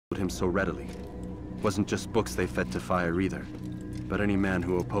so readily. Wasn't just books they fed to fire either, but any man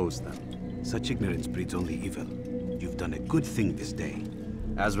who opposed them. Such ignorance breeds only evil. You've done a good thing this day.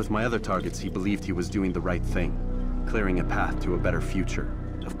 As with my other targets, he believed he was doing the right thing, clearing a path to a better future.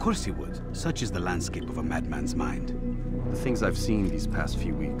 Of course he would. Such is the landscape of a madman's mind. The things I've seen these past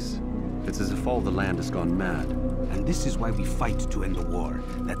few weeks, it's as if all the land has gone mad. And this is why we fight to end the war,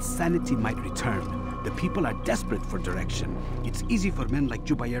 that sanity might return. The people are desperate for direction. It's easy for men like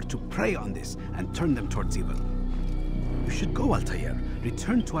Jubair to prey on this and turn them towards evil. You should go, Altair.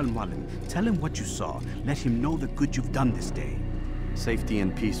 Return to Al-Mualim. Tell him what you saw. Let him know the good you've done this day. Safety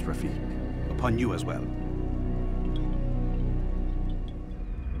and peace, Rafiq. Upon you as well.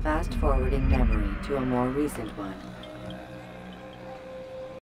 Fast-forwarding memory to a more recent one.